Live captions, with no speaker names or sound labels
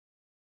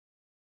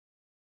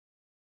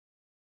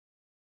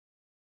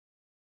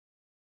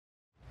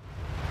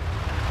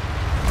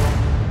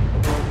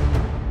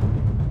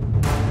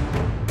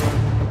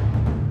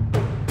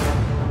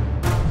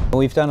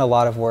We've done a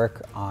lot of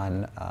work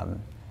on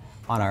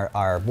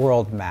our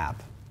world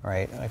map,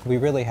 right? Like we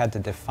really had to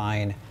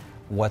define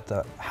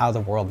how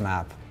the world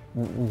map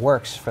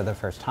works for the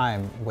first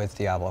time with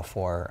Diablo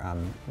IV,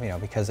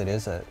 because it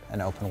is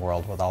an open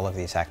world with all of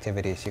these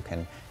activities you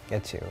can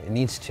get to. It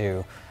needs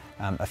to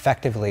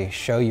effectively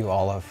show you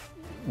all of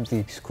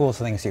these cool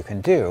things you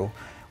can do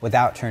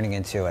without turning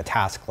into a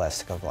task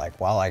list of like,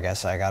 well, I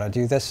guess I gotta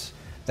do this.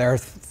 There are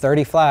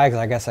 30 flags,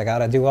 I guess I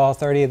gotta do all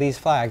 30 of these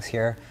flags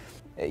here.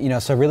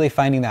 So really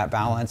finding that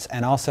balance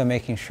and also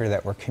making sure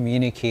that we're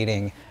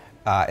communicating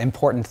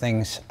important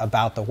things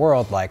about the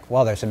world, like,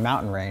 well, there's a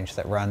mountain range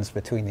that runs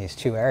between these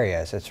two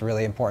areas. It's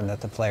really important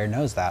that the player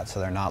knows that, so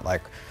they're not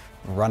like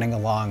running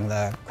along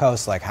the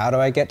coast like, how do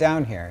I get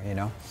down here,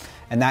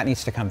 And that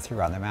needs to come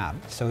through on the map.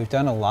 So we've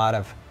done a lot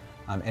of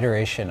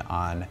iteration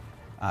on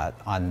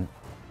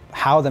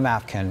how the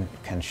map can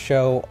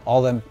show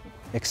all the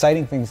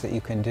exciting things that you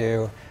can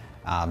do,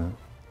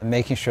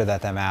 making sure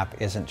that the map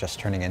isn't just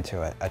turning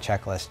into a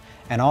checklist,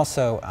 and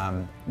also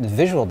the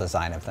visual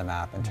design of the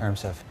map in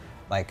terms of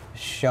like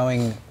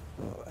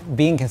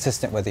being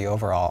consistent with the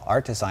overall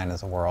art design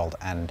of the world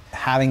and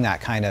having that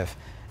kind of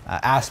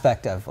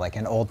aspect of like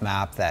an old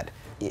map that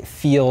it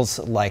feels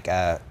like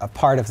a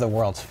part of the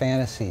world's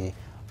fantasy,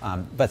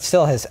 but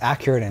still is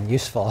accurate and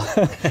useful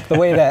the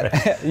way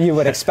that you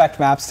would expect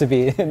maps to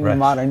be in the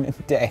modern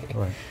day.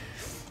 Right.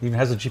 It even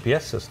has a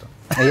GPS system.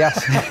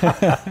 Yes.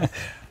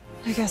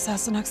 I guess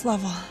that's the next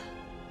level.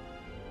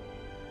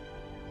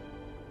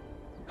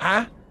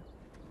 Huh?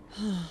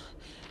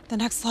 The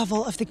next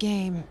level of the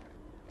game.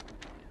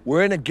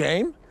 We're in a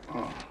game?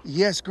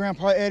 Yes,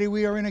 Grandpa Eddie,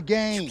 we are in a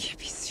game. You can't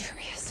be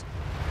serious.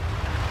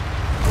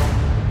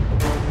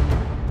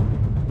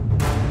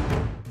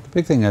 The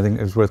big thing I think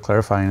is worth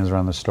clarifying is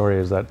around the story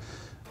is that,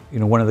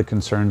 one of the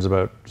concerns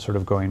about sort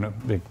of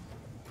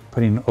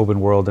putting open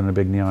world in a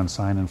big neon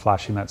sign and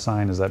flashing that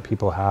sign is that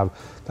people have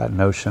that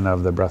notion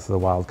of the Breath of the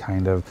Wild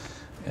kind of,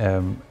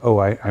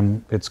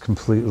 it's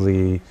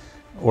completely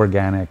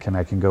organic and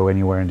I can go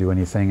anywhere and do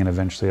anything and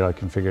eventually I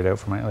can figure it out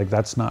for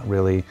that's not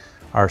really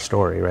our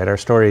story, right? Our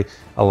story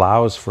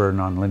allows for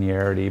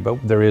non-linearity,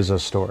 but there is a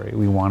story.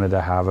 We wanted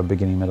to have a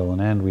beginning, middle,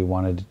 and end. We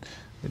wanted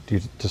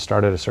to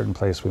start at a certain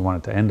place, we want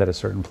it to end at a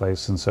certain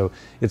place, and so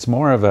it's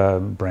more of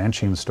a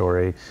branching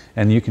story,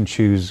 and you can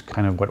choose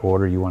kind of what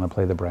order you want to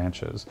play the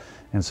branches.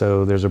 And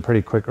so there's a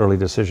pretty quick early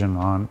decision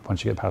on,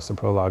 once you get past the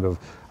prologue, of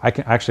I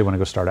actually want to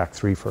go start Act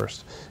 3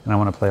 first, and I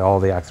want to play all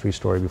the Act 3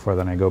 story before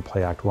then I go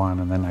play Act 1,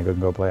 and then I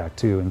go play Act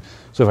 2. And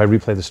so if I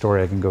replay the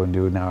story, I can go and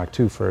do now Act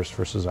 2 first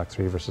versus Act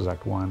 3 versus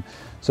Act 1.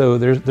 So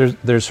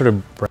there's sort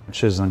of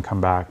branches and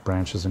come back,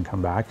 branches and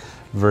come back,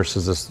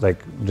 versus this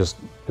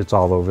it's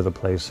all over the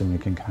place and you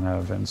can kind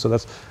of, and so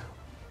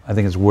I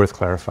think it's worth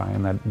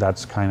clarifying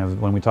that's kind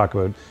of, when we talk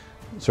about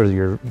sort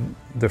of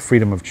the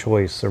freedom of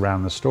choice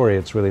around the story,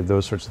 it's really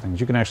those sorts of things.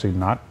 You can actually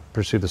not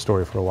pursue the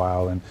story for a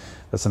while, and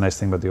that's the nice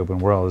thing about the open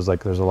world is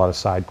there's a lot of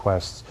side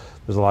quests,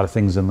 there's a lot of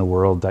things in the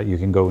world that you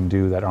can go and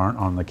do that aren't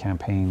on the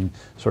campaign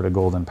sort of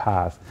golden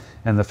path.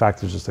 And the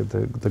fact is just that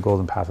the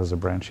golden path is a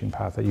branching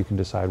path that you can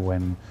decide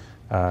when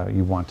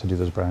you want to do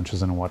those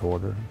branches and in what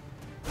order.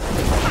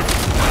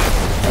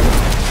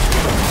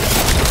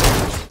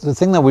 The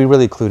thing that we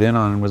really clued in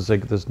on was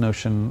this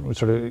notion,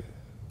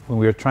 when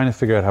we were trying to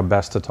figure out how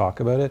best to talk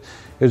about it,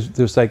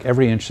 there's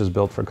every inch is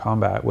built for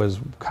combat was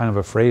kind of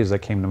a phrase that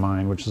came to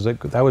mind, which is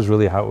that was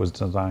really how it was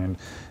designed.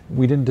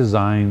 We didn't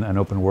design an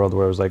open world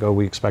where it was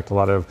we expect a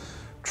lot of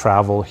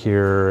travel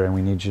here and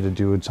we need you to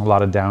do a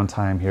lot of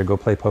downtime here, go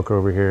play poker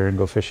over here and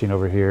go fishing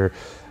over here.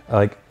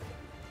 It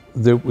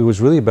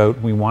was really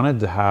about, we wanted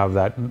to have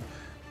that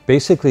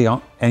basically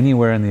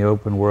anywhere in the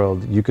open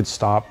world you could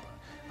stop,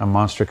 a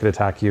monster could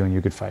attack you and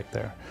you could fight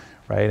there,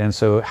 right? And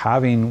so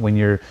having, when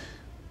you're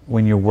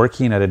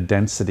working at a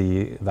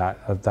density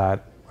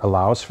that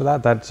allows for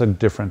that, that's a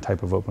different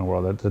type of open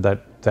world,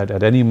 that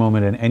at any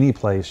moment in any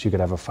place you could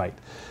have a fight.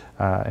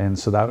 And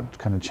so that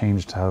kind of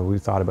changed how we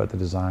thought about the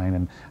design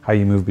and how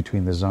you move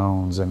between the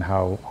zones and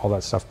how all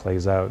that stuff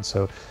plays out.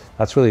 So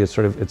that's really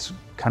it's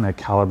kind of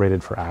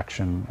calibrated for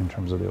action in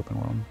terms of the open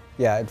world.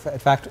 Yeah, in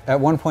fact, at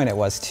one point it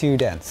was too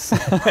dense.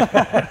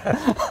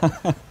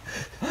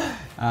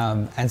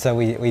 And so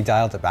we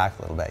dialed it back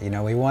a little bit.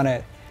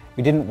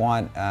 We didn't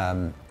want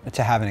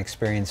to have an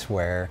experience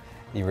where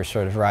you were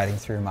sort of riding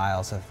through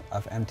miles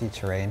of empty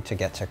terrain to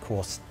get to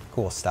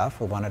cool stuff.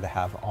 We wanted to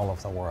have all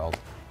of the world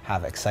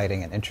have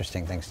exciting and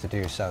interesting things to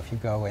do. So if you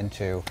go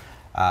into,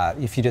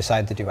 if you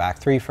decide to do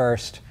Act 3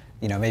 first,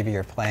 maybe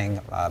you're playing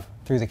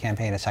through the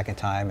campaign a second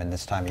time, and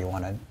this time you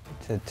wanted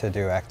to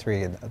do Act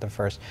 3 the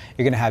first,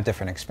 you're going to have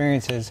different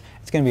experiences.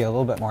 It's going to be a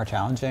little bit more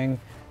challenging,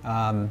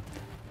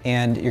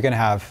 and you're going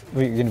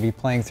to be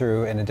playing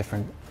through in a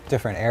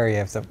different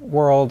area of the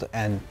world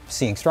and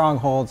seeing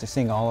strongholds,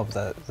 seeing all of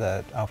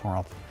the open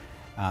world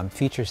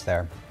features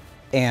there.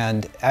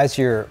 And as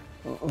you're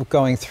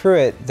going through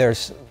it,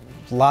 there's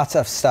lots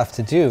of stuff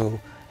to do,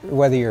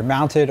 whether you're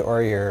mounted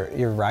or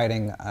you're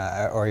riding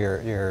or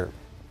you're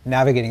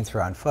navigating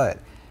through on foot.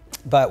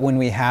 But when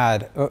we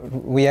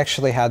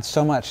actually had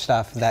so much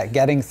stuff that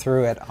getting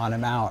through it on a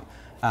mount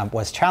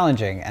was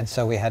challenging, and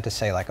so we had to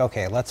say, like,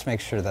 okay, let's make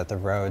sure that the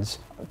roads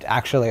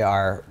actually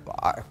are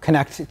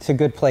connect to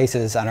good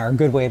places and are a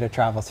good way to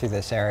travel through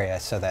this area,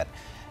 so that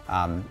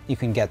you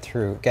can get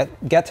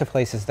to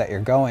places that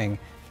you're going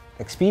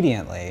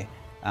expediently,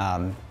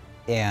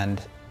 and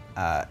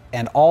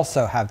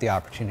also have the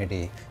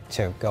opportunity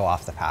to go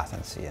off the path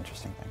and see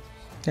interesting things.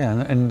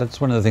 Yeah, and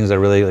that's one of the things I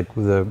really like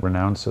with the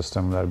renown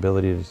system, that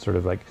ability to sort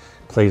of like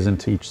plays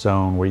into each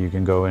zone where you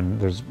can go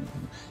and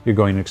you're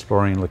going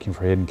exploring, looking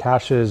for hidden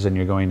caches, and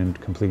you're going and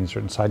completing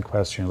certain side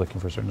quests, and you're looking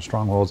for certain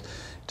strongholds,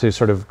 to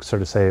sort of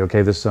say,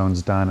 okay, this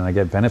zone's done, and I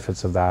get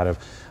benefits of that, of,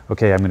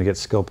 okay, I'm going to get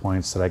skill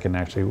points that I can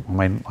actually,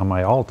 on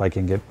my alt, I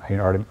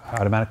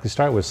automatically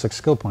start with 6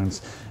 skill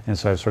points, and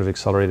so I've sort of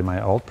accelerated my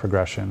alt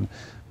progression.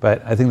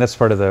 But I think that's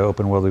part of the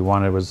open world we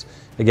wanted was,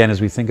 again,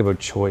 as we think about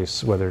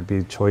choice, whether it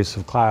be choice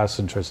of class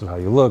and choice of how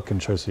you look and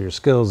choice of your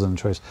skills and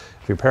choice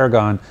of your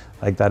paragon,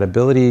 like that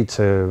ability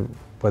to,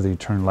 whether you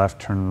turn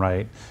left, turn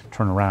right,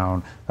 turn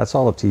around, that's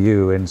all up to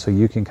you. And so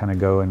you can kind of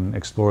go and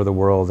explore the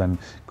world and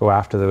go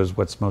after those,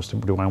 what's most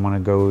important. Do I want to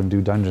go and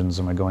do dungeons?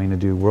 Am I going to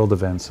do world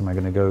events? Am I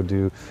going to go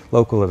do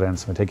local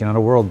events? Am I taking on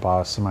a world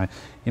boss? Am I,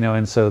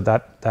 and so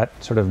that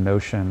sort of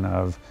notion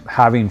of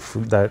having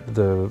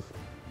the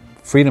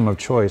freedom of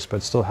choice,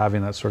 but still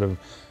having that sort of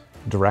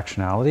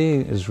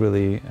directionality is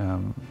really,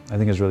 I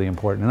think is really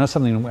important. And that's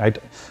something,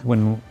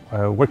 when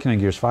working on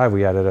Gears 5,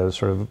 we added a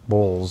sort of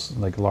bowls,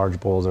 like large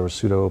bowls that were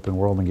pseudo open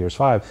world in Gears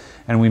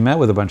 5. And we met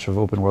with a bunch of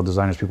open world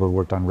designers, people who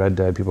worked on Red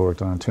Dead, people who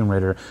worked on Tomb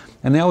Raider.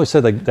 And they always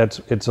said, like,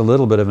 it's a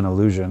little bit of an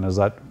illusion, is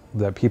that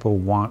people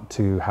want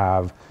to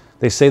have,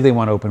 they say they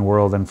want open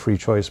world and free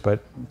choice,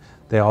 but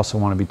they also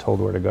want to be told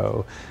where to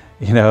go.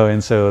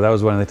 And so that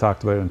was when they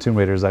talked about in Tomb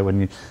Raider, is that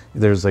when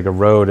there's like a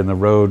road and the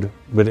road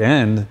would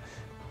end,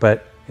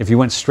 but if you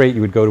went straight,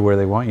 you would go to where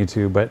they want you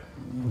to, but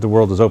the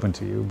world is open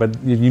to you.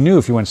 But you knew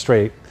if you went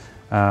straight,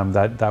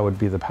 that would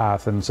be the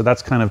path. And so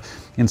that's kind of,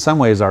 in some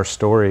ways, our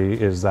story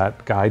is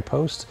that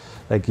guidepost.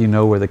 Like,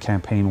 where the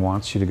campaign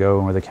wants you to go,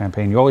 and where the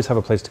campaign, you always have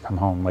a place to come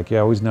home. Like, you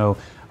always know,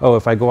 oh,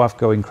 if I go off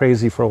going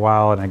crazy for a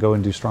while and I go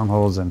and do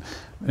strongholds and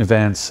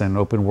events and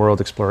open world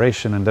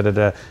exploration and at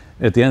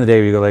the end of the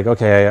day, you go like,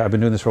 okay, I've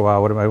been doing this for a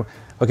while. What am I?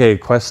 Okay,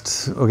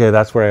 quests. Okay,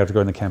 that's where I have to go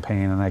in the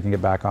campaign, and I can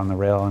get back on the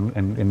rail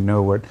and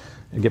know where,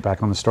 get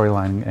back on the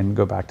storyline and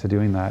go back to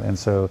doing that. And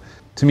so,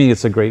 to me,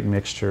 it's a great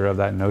mixture of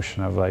that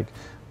notion of like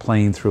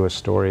playing through a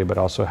story, but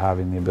also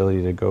having the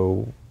ability to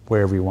go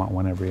wherever you want,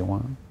 whenever you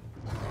want.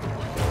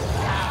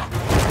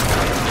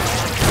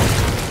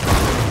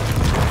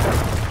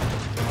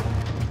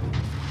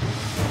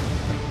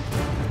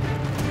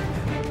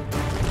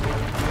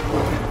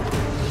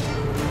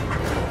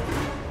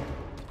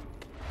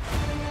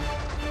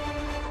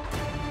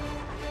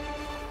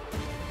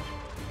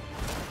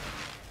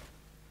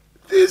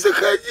 Ты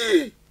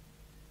заходи,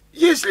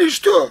 если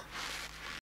что.